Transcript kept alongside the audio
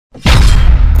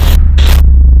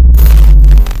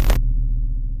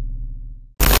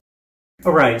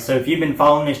Alright, so if you've been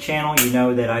following this channel, you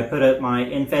know that I put up my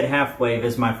end-fed half-wave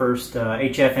as my first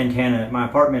HF antenna at my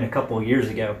apartment a couple of years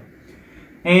ago.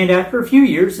 And after a few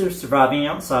years of surviving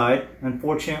outside,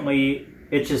 unfortunately,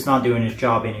 it's just not doing its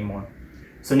job anymore.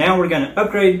 So now we're going to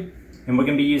upgrade, and we're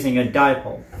going to be using a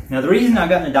dipole. Now the reason I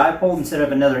got a dipole instead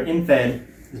of another end-fed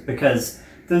is because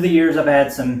through the years I've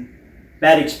had some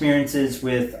bad experiences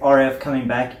with RF coming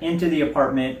back into the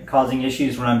apartment, causing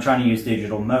issues when I'm trying to use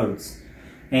digital modes.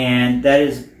 And that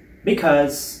is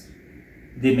because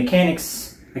the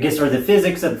mechanics, I guess, or the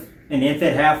physics of an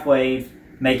end-fed half-wave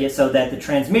make it so that the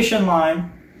transmission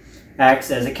line acts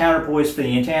as a counterpoise for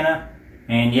the antenna.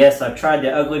 And yes, I've tried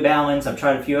the ugly balance, I've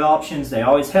tried a few options, they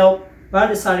always help, but I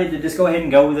decided to just go ahead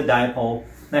and go with a dipole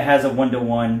that has a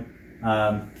one-to-one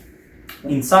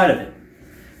inside of it.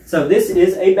 So this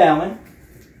is a balun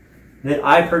that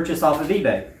I purchased off of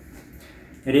eBay.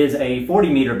 It is a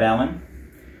 40-meter balun.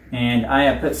 And I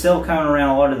have put silicone around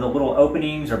a lot of the little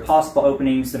openings or possible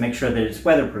openings to make sure that it's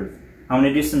weatherproof. I'm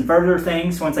going to do some further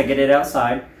things once I get it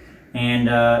outside. And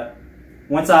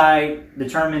once I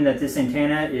determine that this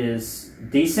antenna is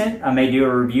decent, I may do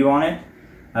a review on it.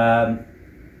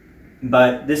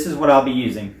 But this is what I'll be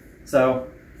using. So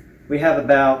we have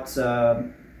about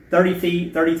 30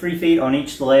 feet, 33 feet on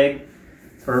each leg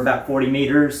for about 40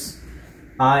 meters.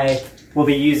 I will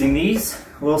be using these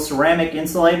little ceramic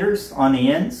insulators on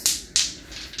the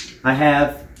ends. I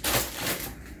have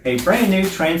a brand new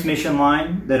transmission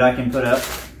line that I can put up.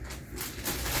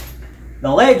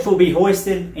 The legs will be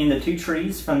hoisted in the two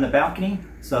trees from the balcony,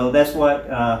 so that's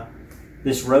what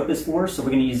this rope is for. So we're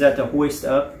going to use that to hoist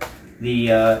up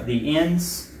the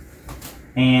ends.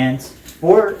 And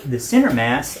for the center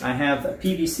mass, I have a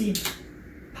PVC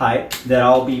pipe that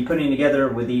I'll be putting together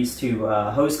with these two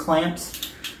hose clamps.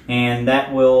 And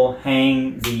that will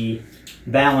hang the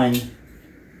balun,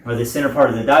 or the center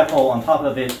part of the dipole, on top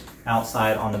of it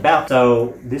outside on the balcony.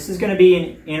 So this is going to be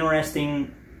an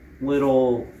interesting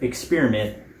little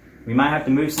experiment. We might have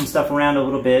to move some stuff around a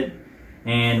little bit.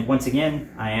 And once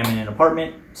again, I am in an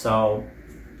apartment, so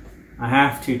I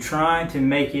have to try to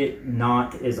make it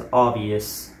not as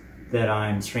obvious that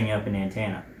I'm stringing up an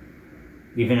antenna.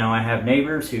 Even though I have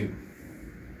neighbors who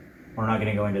are not going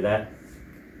to go into that.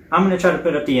 I'm going to try to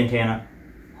put up the antenna.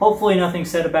 Hopefully nothing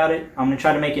said about it. I'm going to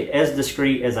try to make it as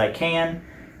discreet as I can,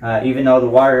 even though the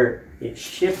wire it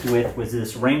shipped with was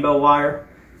this rainbow wire,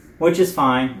 which is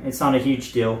fine. It's not a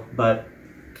huge deal, but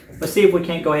let's see if we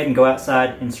can't go ahead and go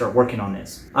outside and start working on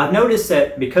this. I've noticed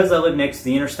that because I live next to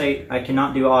the interstate, I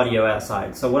cannot do audio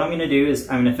outside. So what I'm going to do is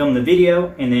I'm going to film the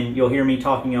video, and then you'll hear me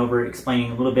talking over,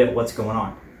 explaining a little bit what's going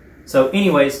on. So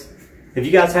anyways, if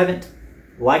you guys haven't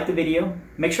liked the video,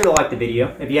 make sure to like the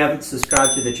video. If you haven't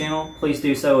subscribed to the channel, please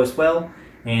do so as well,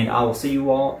 and I will see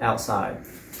you all outside.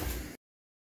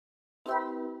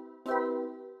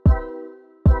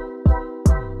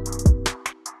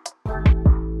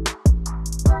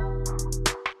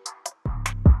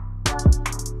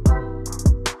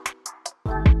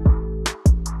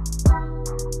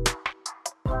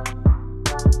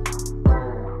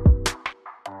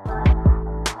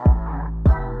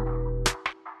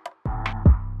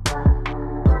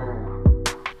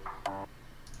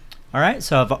 Alright,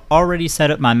 so I've already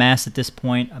set up my mast at this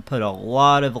point. I put a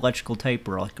lot of electrical tape,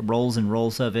 or like rolls and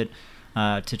rolls of it,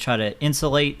 to try to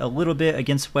insulate a little bit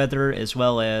against weather, as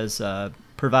well as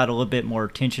provide a little bit more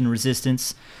tension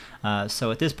resistance.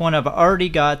 So at this point I've already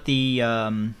got the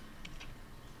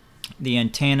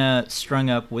antenna strung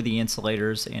up with the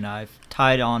insulators, and I've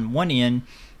tied on one end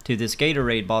to this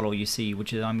Gatorade bottle you see,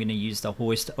 which is I'm going to use to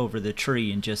hoist over the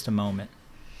tree in just a moment.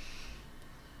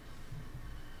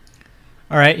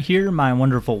 Alright, here my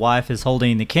wonderful wife is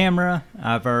holding the camera.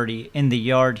 I've already in the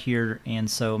yard here, and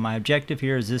so my objective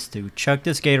here is just to chuck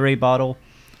this Gatorade bottle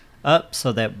up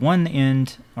so that one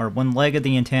end, or one leg of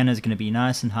the antenna, is going to be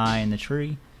nice and high in the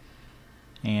tree.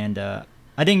 And I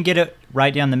didn't get it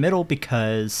right down the middle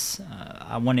because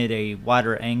I wanted a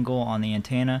wider angle on the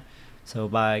antenna. So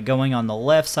by going on the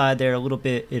left side there a little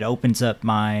bit, it opens up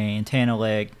my antenna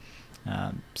leg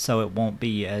so it won't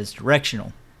be as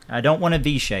directional. I don't want a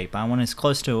V-shape. I want as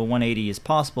close to a 180 as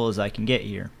possible as I can get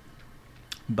here.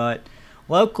 But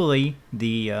locally,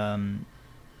 the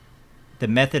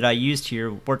method I used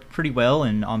here worked pretty well,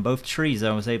 and on both trees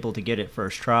I was able to get it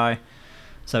first try.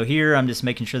 So here I'm just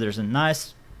making sure there's a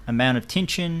nice amount of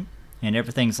tension and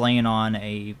everything's laying on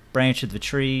a branch of the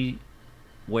tree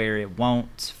where it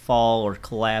won't fall or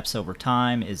collapse over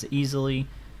time as easily.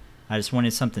 I just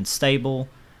wanted something stable,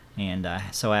 and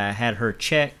so I had her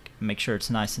check, make sure it's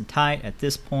nice and tight at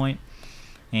this point,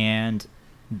 and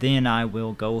then I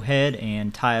will go ahead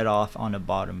and tie it off on the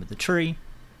bottom of the tree.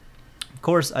 Of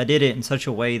course, I did it in such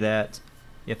a way that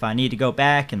if I need to go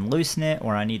back and loosen it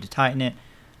or I need to tighten it,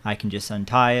 I can just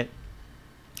untie it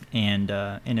and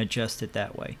adjust it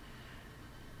that way.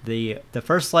 The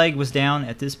first leg was down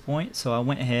at this point, so I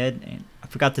went ahead and I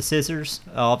forgot the scissors,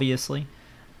 obviously.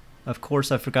 Of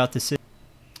course, I forgot the scissors.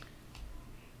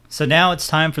 So now it's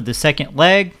time for the second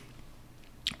leg.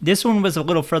 This one was a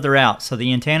little further out, so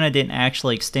the antenna didn't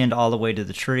actually extend all the way to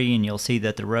the tree, and you'll see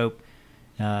that the rope,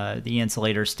 the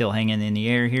insulator is still hanging in the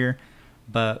air here.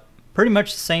 But pretty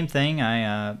much the same thing.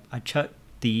 I chucked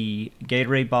the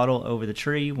Gatorade bottle over the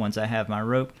tree once I have my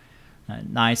rope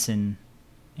nice and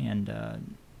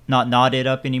not knotted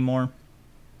up anymore.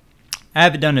 I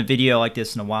haven't done a video like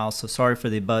this in a while, so sorry for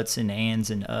the buts and ands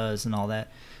and uhs and all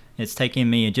that. It's taking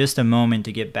me just a moment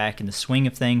to get back in the swing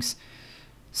of things.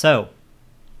 So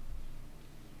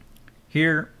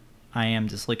here I am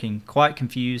just looking quite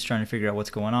confused, trying to figure out what's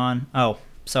going on. Oh,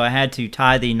 so I had to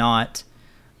tie the knot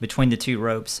between the two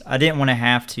ropes. I didn't want to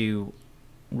have to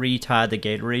retie the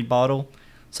Gatorade bottle,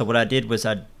 so what I did was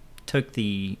I took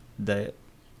the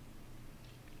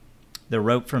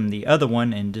rope from the other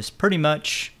one and just pretty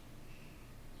much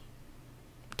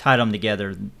tied them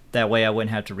together. That way I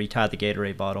wouldn't have to retie the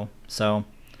Gatorade bottle. So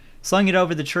slung it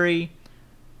over the tree.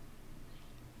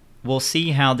 We'll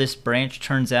see how this branch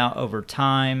turns out over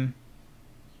time.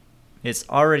 It's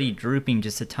already drooping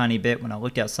just a tiny bit when I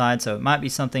looked outside, so it might be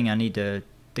something I need to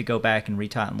go back and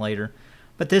retighten later.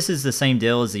 But this is the same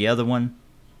deal as the other one.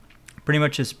 Pretty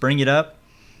much just bring it up,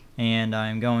 and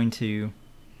I'm going to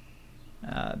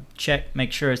check,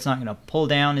 make sure it's not going to pull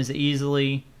down as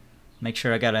easily. Make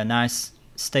sure I got a nice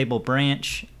stable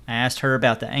branch. I asked her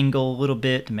about the angle a little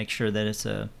bit to make sure that it's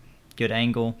a good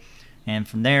angle. And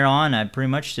from there on, I pretty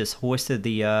much just hoisted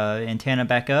the antenna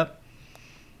back up.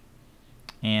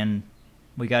 And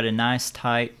we got a nice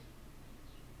tight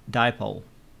dipole.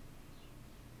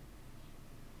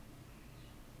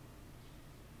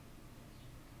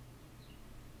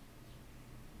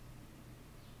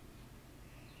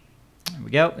 There we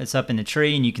go. It's up in the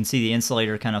tree, and you can see the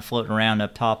insulator kind of floating around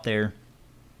up top there.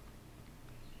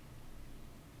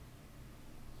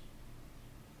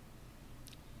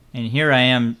 And here I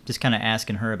am just kind of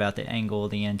asking her about the angle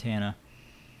of the antenna.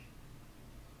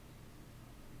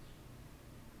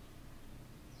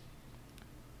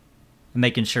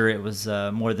 Making sure it was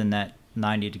more than that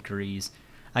 90 degrees.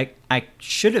 I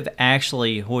should have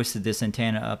actually hoisted this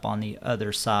antenna up on the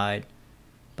other side,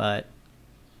 but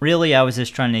really I was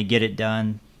just trying to get it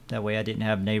done. That way I didn't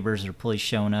have neighbors or police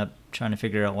showing up trying to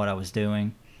figure out what I was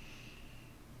doing.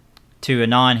 To a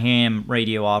non-ham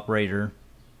radio operator,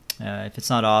 if it's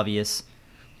not obvious,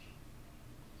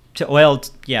 to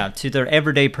their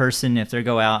everyday person, if they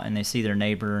go out and they see their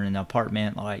neighbor in an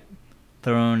apartment like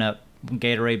throwing up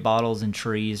Gatorade bottles and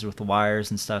trees with the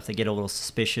wires and stuff, they get a little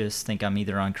suspicious, think I'm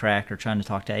either on crack or trying to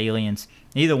talk to aliens.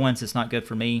 Either one's, it's not good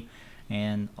for me,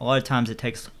 and a lot of times it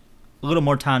takes a little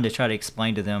more time to try to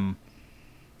explain to them,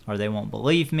 or they won't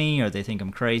believe me, or they think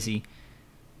I'm crazy.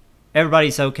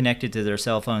 Everybody's so connected to their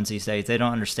cell phones these days, they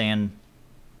don't understand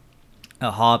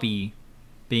a hobby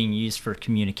being used for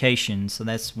communication. So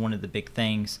that's one of the big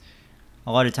things.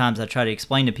 A lot of times I try to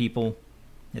explain to people,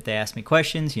 if they ask me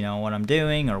questions, you know, what I'm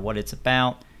doing or what it's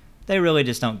about, they really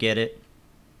just don't get it.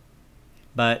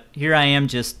 But here I am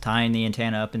just tying the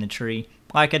antenna up in the tree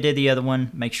like I did the other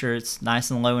one. Make sure it's nice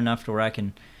and low enough to where I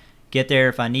can get there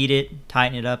if I need it,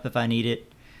 tighten it up if I need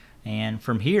it. And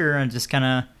from here I'm just kind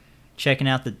of checking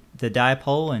out the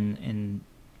dipole and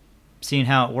seeing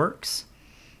how it works.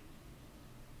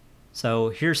 So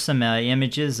here's some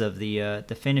images of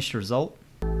the finished result.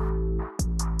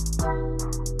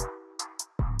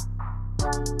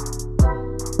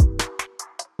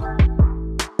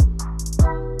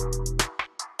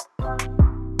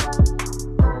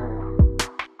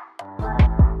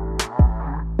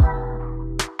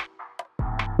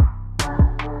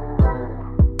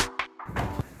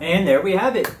 And there we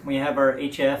have it. We have our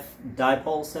HF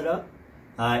dipole set up.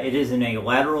 It is in a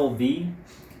lateral V.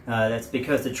 That's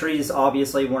because the trees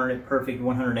obviously weren't at perfect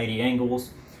 180 angles.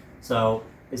 So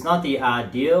it's not the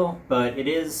ideal, but it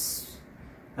is,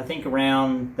 I think,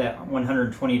 around that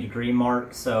 120 degree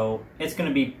mark. So it's going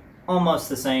to be almost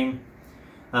the same.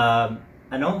 I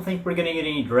don't think we're going to get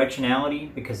any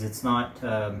directionality because it's not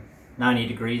 90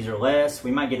 degrees or less.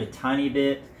 We might get a tiny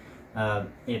bit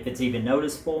if it's even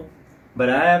noticeable. But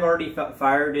I have already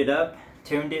fired it up,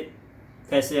 tuned it,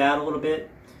 tested it out a little bit.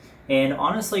 And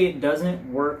honestly, it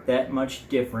doesn't work that much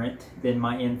different than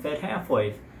my end-fed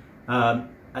half-wave. I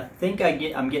think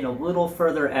I'm getting a little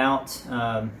further out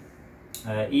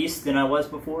east than I was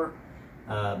before.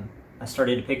 I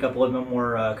started to pick up a little bit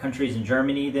more countries in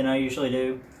Germany than I usually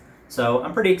do. So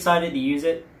I'm pretty excited to use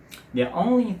it. The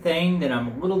only thing that I'm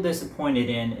a little disappointed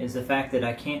in is the fact that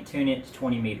I can't tune it to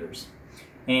 20 meters.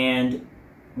 And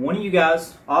one of you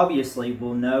guys obviously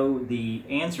will know the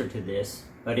answer to this,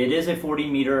 but it is a 40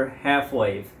 meter half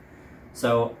wave.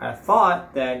 So I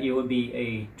thought that it would be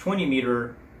a 20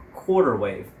 meter quarter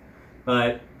wave,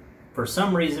 but for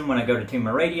some reason when I go to tune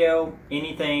my radio,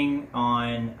 anything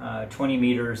on 20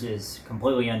 meters is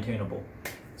completely untunable.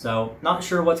 So not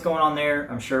sure what's going on there.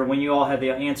 I'm sure when you all have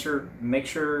the answer, make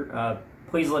sure,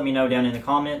 please let me know down in the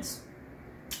comments.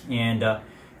 And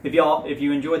if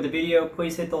you enjoyed the video,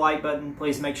 please hit the like button.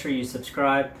 Please make sure you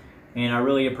subscribe. And I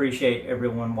really appreciate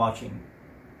everyone watching.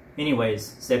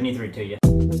 Anyways, 73 to you.